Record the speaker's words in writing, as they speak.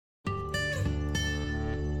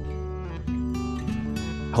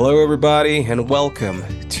Hello, everybody, and welcome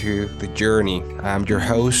to The Journey. I'm your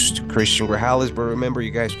host, Christian Grajales, but remember, you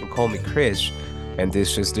guys can call me Chris, and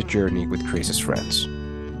this is The Journey with Chris's friends.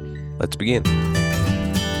 Let's begin.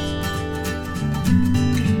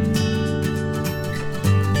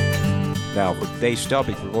 Now, for today's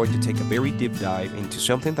topic, we're going to take a very deep dive into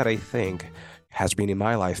something that I think has been in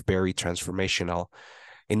my life very transformational,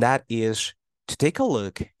 and that is to take a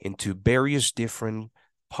look into various different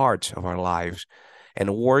parts of our lives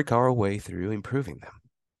and work our way through improving them.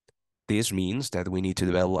 This means that we need to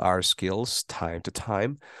develop our skills time to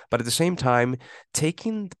time, but at the same time,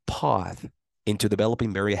 taking the path into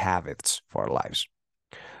developing very habits for our lives.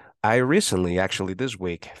 I recently, actually this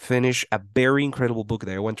week, finished a very incredible book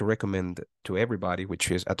that I want to recommend to everybody, which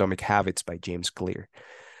is Atomic Habits by James Clear.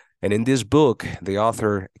 And in this book, the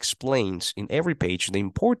author explains in every page the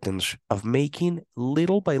importance of making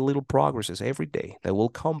little by little progresses every day that will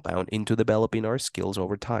compound into developing our skills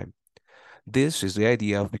over time. This is the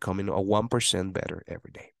idea of becoming a 1% better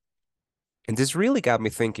every day. And this really got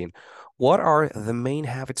me thinking, what are the main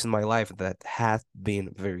habits in my life that have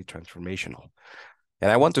been very transformational?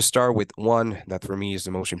 And I want to start with one that for me is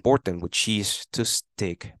the most important, which is to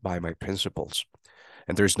stick by my principles.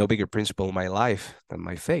 And there's no bigger principle in my life than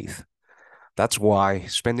my faith. That's why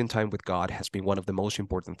spending time with God has been one of the most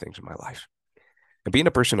important things in my life. And being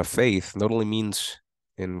a person of faith not only means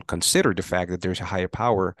and consider the fact that there's a higher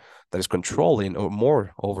power that is controlling or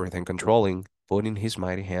more over than controlling, putting his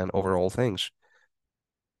mighty hand over all things.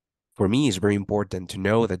 For me, it's very important to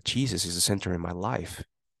know that Jesus is the center in my life,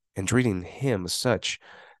 and treating him as such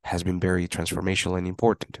has been very transformational and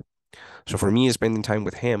important. So for me, spending time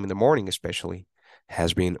with him in the morning, especially,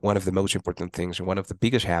 has been one of the most important things and one of the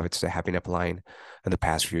biggest habits that I have been applying in the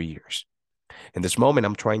past few years. In this moment,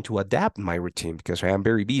 I'm trying to adapt my routine because I am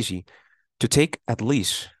very busy to take at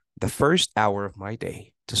least the first hour of my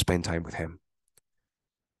day to spend time with him.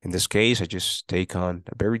 In this case, I just take on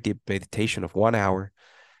a very deep meditation of 1 hour.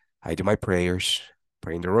 I do my prayers,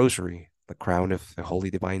 praying the rosary, the crown of the Holy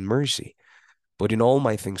Divine Mercy, putting all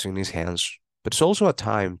my things in his hands. But it's also a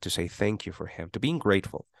time to say thank you for him, to being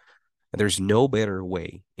grateful. And there's no better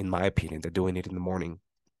way, in my opinion, than doing it in the morning.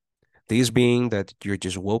 This being that you're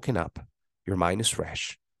just woken up, your mind is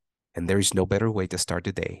fresh, and there is no better way to start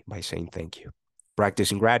the day by saying thank you.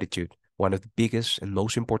 Practicing gratitude, one of the biggest and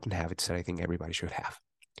most important habits that I think everybody should have.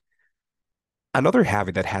 Another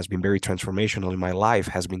habit that has been very transformational in my life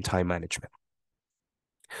has been time management.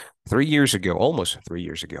 3 years ago, almost 3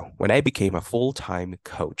 years ago, when I became a full-time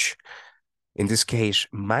coach, in this case,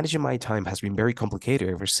 managing my time has been very complicated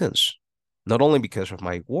ever since. Not only because of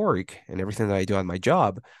my work and everything that I do at my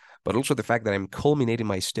job, but also the fact that I'm culminating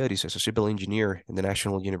my studies as a civil engineer in the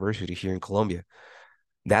National University here in Colombia.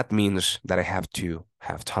 That means that I have to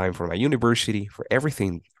have time for my university, for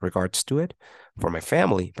everything regards to it, for my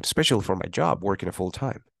family, but especially for my job, working a full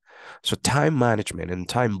time. So time management and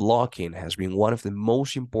time blocking has been one of the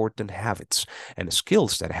most important habits and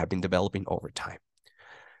skills that I have been developing over time.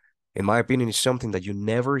 In my opinion, it's something that you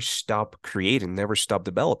never stop creating, never stop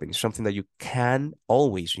developing. It's something that you can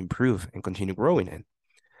always improve and continue growing in.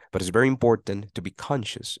 But it's very important to be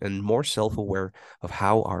conscious and more self-aware of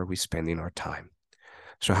how are we spending our time.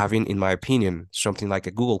 So having, in my opinion, something like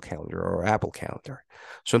a Google Calendar or Apple Calendar,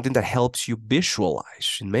 something that helps you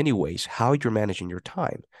visualize in many ways how you're managing your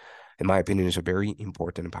time, in my opinion, is a very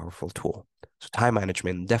important and powerful tool. So time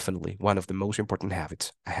management, definitely one of the most important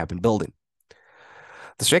habits I have been building.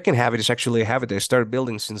 The second habit is actually a habit that I started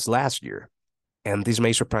building since last year. And this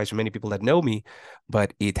may surprise many people that know me,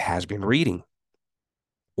 but it has been reading.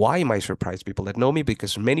 Why am I surprised people that know me?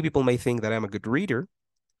 Because many people may think that I'm a good reader,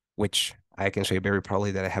 which I can say very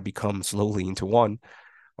proudly that I have become slowly into one.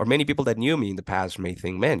 Or many people that knew me in the past may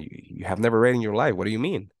think, man, you have never read in your life. What do you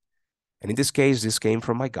mean? And in this case, this came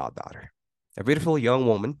from my goddaughter, a beautiful young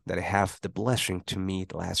woman that I have the blessing to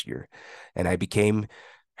meet last year. And I became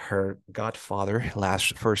her godfather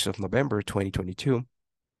last 1st of November, 2022.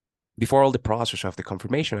 Before all the process of the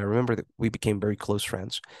confirmation, I remember that we became very close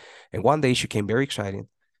friends. And one day she came very excited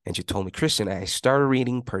and she told me, Christian, I started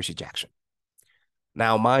reading Percy Jackson.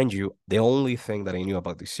 Now, mind you, the only thing that I knew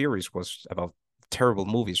about this series was about terrible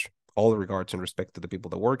movies. All regards and respect to the people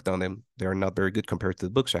that worked on them, they are not very good compared to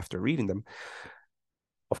the books after reading them.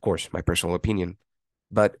 Of course, my personal opinion.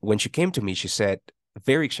 But when she came to me, she said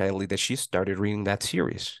very excitedly that she started reading that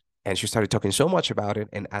series. And she started talking so much about it.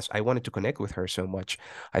 And as I wanted to connect with her so much,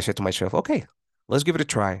 I said to myself, okay, let's give it a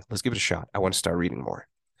try. Let's give it a shot. I want to start reading more.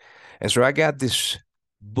 And so I got this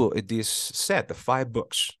book, this set of 5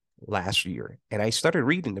 books last year. And I started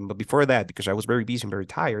reading them. But before that, because I was very busy and very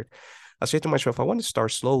tired, I said to myself, I want to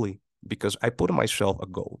start slowly because I put myself a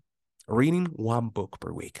goal, reading one book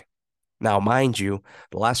per week. Now, mind you,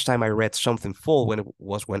 the last time I read something full when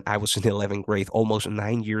I was in 11th grade, almost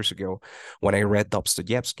 9 years ago, when I read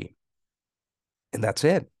Dostoevsky. And that's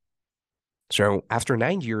it. So after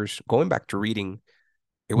 9 years, going back to reading,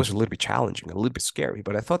 it was a little bit challenging, a little bit scary,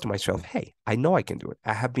 but I thought to myself, hey, I know I can do it.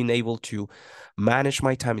 I have been able to manage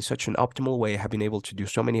my time in such an optimal way. I have been able to do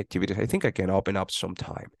so many activities. I think I can open up some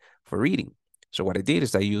time for reading. So what I did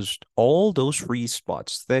is I used all those free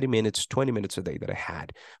spots, 30 minutes, 20 minutes a day that I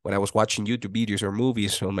had when I was watching YouTube videos or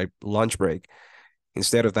movies on my lunch break.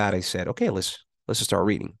 Instead of that, I said, okay, let's start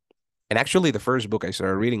reading. And actually, the first book I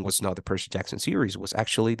started reading was not the Percy Jackson series. It was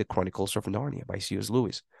actually The Chronicles of Narnia by C.S.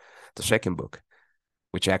 Lewis, the second book,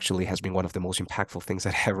 which actually has been one of the most impactful things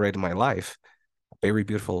that I have read in my life. A very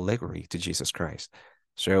beautiful allegory to Jesus Christ.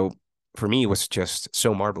 So for me, it was just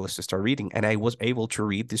so marvelous to start reading. And I was able to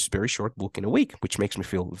read this very short book in a week, which makes me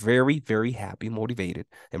feel very, very happy, motivated,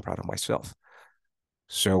 and proud of myself.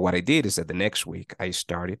 So what I did is that the next week, I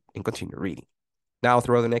started and continued reading. Now,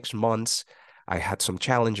 throughout the next months, I had some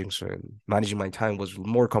challenges, and managing my time was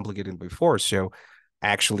more complicated than before. So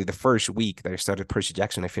actually, the first week that I started Percy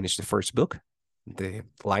Jackson, I finished the first book, The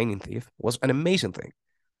Lightning Thief, was an amazing thing.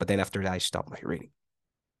 But then after that, I stopped my reading.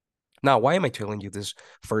 Now, why am I telling you this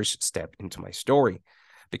first step into my story?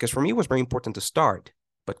 Because for me, it was very important to start,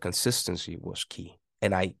 but consistency was key.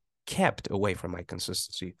 And I kept away from my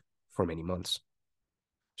consistency for many months.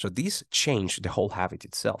 So this changed the whole habit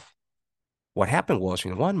itself. What happened was,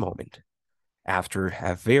 in one moment, after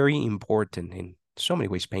a very important, in so many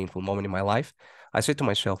ways painful moment in my life, I said to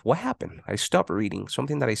myself, what happened? I stopped reading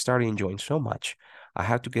something that I started enjoying so much. I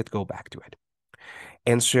had to go back to it.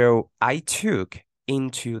 And so I took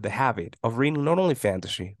into the habit of reading not only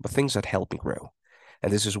fantasy, but things that help me grow.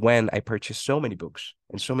 And this is when I purchased so many books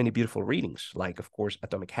and so many beautiful readings, like, of course,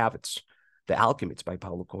 Atomic Habits, The Alchemist by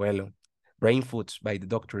Paulo Coelho, Brain Foods by the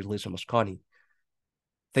Dr. Lisa Mosconi,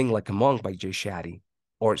 Think Like a Monk by Jay Shetty,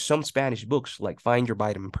 or some Spanish books like Find Your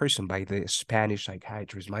Vitamin Person by the Spanish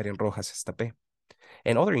psychiatrist Marian Rojas Estapé,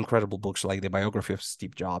 and other incredible books like the biography of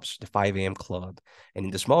Steve Jobs, the 5 a.m. Club, and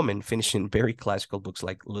in this moment, finishing very classical books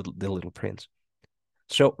like The Little Prince.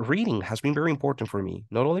 So reading has been very important for me,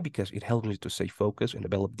 not only because it helps me to stay focused and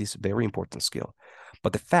develop this very important skill,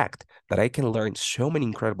 but the fact that I can learn so many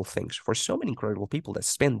incredible things for so many incredible people that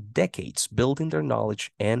spend decades building their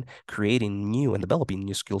knowledge and creating new and developing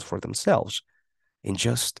new skills for themselves in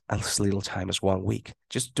just as little time as 1 week.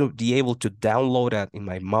 Just to be able to download that in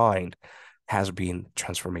my mind has been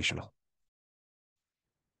transformational.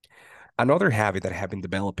 Another habit that I have been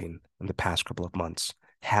developing in the past couple of months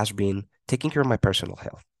has been taking care of my personal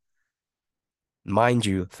health. Mind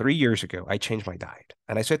you, 3 years ago, I changed my diet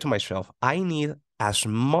and I said to myself, I need as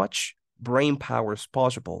much brain power as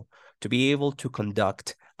possible to be able to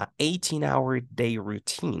conduct an 18-hour day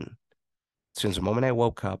routine since the moment I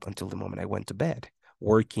woke up until the moment I went to bed,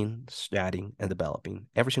 working, studying, and developing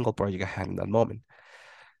every single project I had in that moment.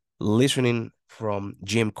 Listening from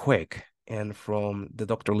Jim Quick and from the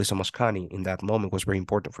Dr. Lisa Moscani in that moment was very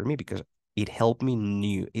important for me because it helped me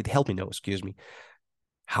know, excuse me,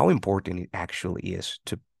 how important it actually is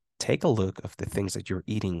to take a look of the things that you're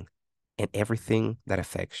eating and everything that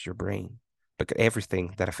affects your brain. Because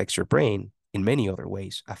everything that affects your brain in many other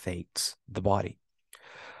ways affects the body.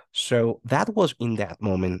 So that was in that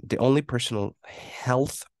moment the only personal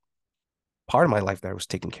health part of my life that I was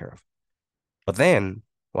taking care of. But then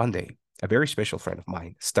one day, a very special friend of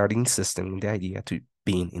mine started insisting on the idea to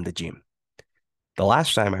being in the gym. The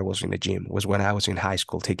last time I was in the gym was when I was in high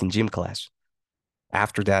school taking gym class.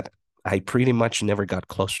 After that, I pretty much never got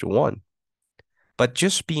close to one. But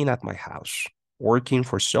just being at my house, working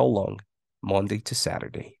for so long, Monday to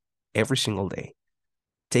Saturday, every single day,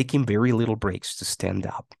 taking very little breaks to stand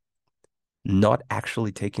up, not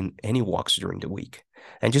actually taking any walks during the week,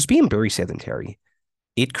 and just being very sedentary,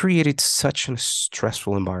 it created such a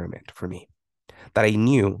stressful environment for me that I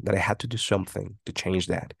knew that I had to do something to change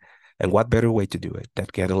that. And what better way to do it than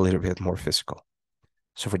get a little bit more physical?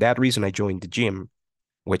 So for that reason, I joined the gym,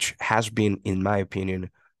 which has been, in my opinion,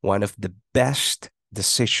 one of the best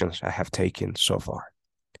decisions I have taken so far.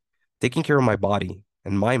 Taking care of my body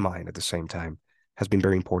and my mind at the same time has been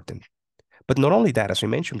very important. But not only that, as I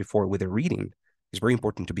mentioned before, with the reading, it's very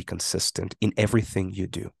important to be consistent in everything you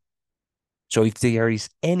do. So if there is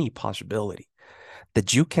any possibility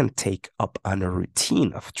that you can take up on a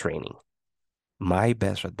routine of training, my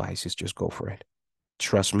best advice is just go for it.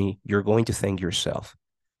 Trust me, you're going to thank yourself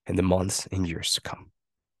in the months and years to come.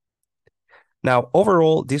 Now,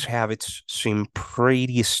 overall, these habits seem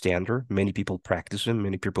pretty standard. Many people practice them,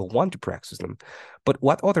 many people want to practice them. But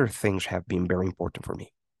what other things have been very important for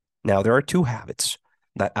me? Now, there are two habits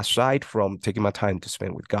that, aside from taking my time to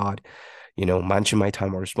spend with God, managing my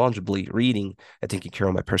time more responsibly, reading, and taking care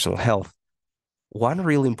of my personal health, one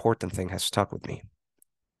really important thing has stuck with me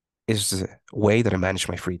is the way that I manage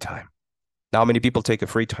my free time. Now, many people take a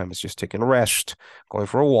free time as just taking a rest, going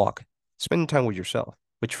for a walk, spending time with yourself,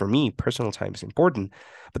 which for me, personal time is important,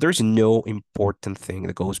 but there's no important thing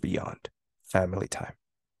that goes beyond family time.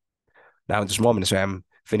 Now, in this moment, as I'm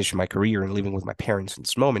finishing my career and living with my parents in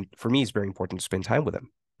this moment, for me, it's very important to spend time with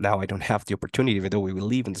them. Now, I don't have the opportunity, even though we will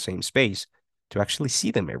live in the same space, to actually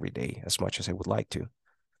see them every day as much as I would like to.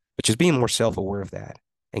 But just being more self-aware of that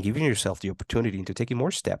and giving yourself the opportunity into taking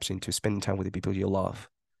more steps into spending time with the people you love,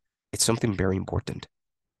 it's something very important.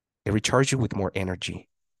 It recharges you with more energy.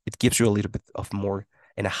 It gives you a little bit of more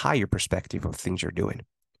and a higher perspective of things you're doing.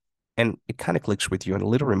 And it kind of clicks with you and a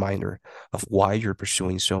little reminder of why you're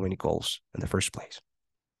pursuing so many goals in the first place.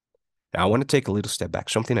 Now, I want to take a little step back.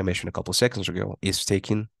 Something I mentioned a couple of seconds ago is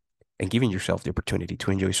taking and giving yourself the opportunity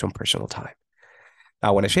to enjoy some personal time.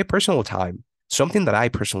 Now, when I say personal time, something that I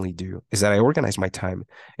personally do is that I organize my time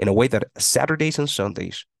in a way that Saturdays and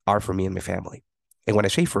Sundays are for me and my family. And when I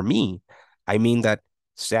say for me, I mean that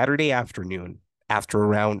Saturday afternoon, after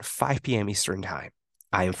around 5 p.m. Eastern time,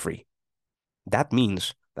 I am free. That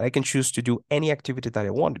means that I can choose to do any activity that I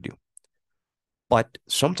want to do. But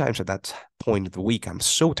sometimes at that point of the week, I'm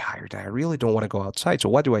so tired that I really don't want to go outside. So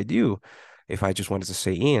what do I do if I just wanted to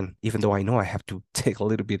stay in, even though I know I have to take a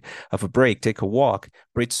little bit of a break, take a walk,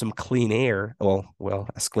 breathe some clean air, well,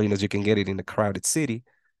 as clean as you can get it in a crowded city,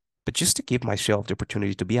 but just to give myself the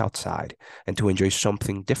opportunity to be outside and to enjoy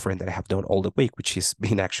something different that I have done all the week, which is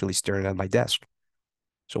being actually staring at my desk.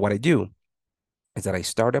 So what I do is that I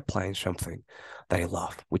start applying something that I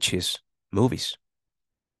love, which is movies.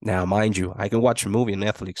 Now, mind you, I can watch a movie on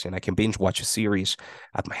Netflix and I can binge watch a series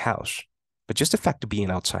at my house. But just the fact of being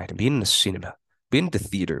outside and being in the cinema, being in the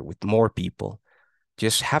theater with more people,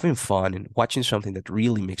 just having fun and watching something that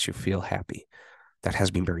really makes you feel happy, that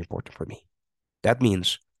has been very important for me. That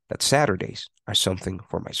means that Saturdays are something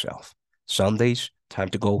for myself. Sundays, time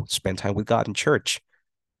to go spend time with God in church.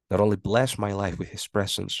 Not only bless my life with his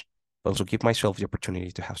presence, but also give myself the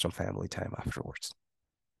opportunity to have some family time afterwards.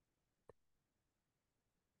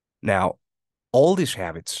 Now, all these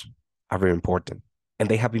habits are very important and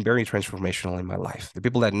they have been very transformational in my life. The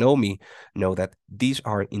people that know me know that these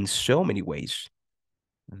are in so many ways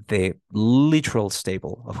the literal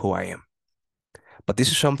staple of who I am. But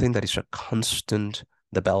this is something that is a constant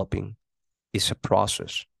developing, is a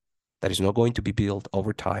process that is not going to be built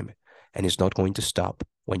over time and is not going to stop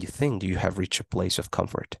when you think you have reached a place of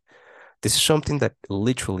comfort. This is something that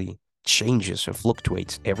literally changes and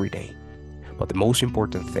fluctuates every day. But the most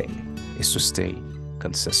important thing is to stay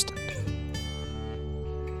consistent.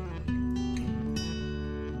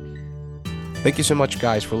 Thank you so much,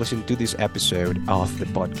 guys, for listening to this episode of the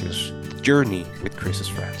podcast Journey with Chris's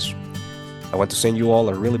Friends. I want to send you all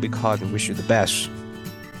a really big hug and wish you the best.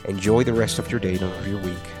 Enjoy the rest of your day and of your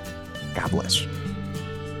week. God bless.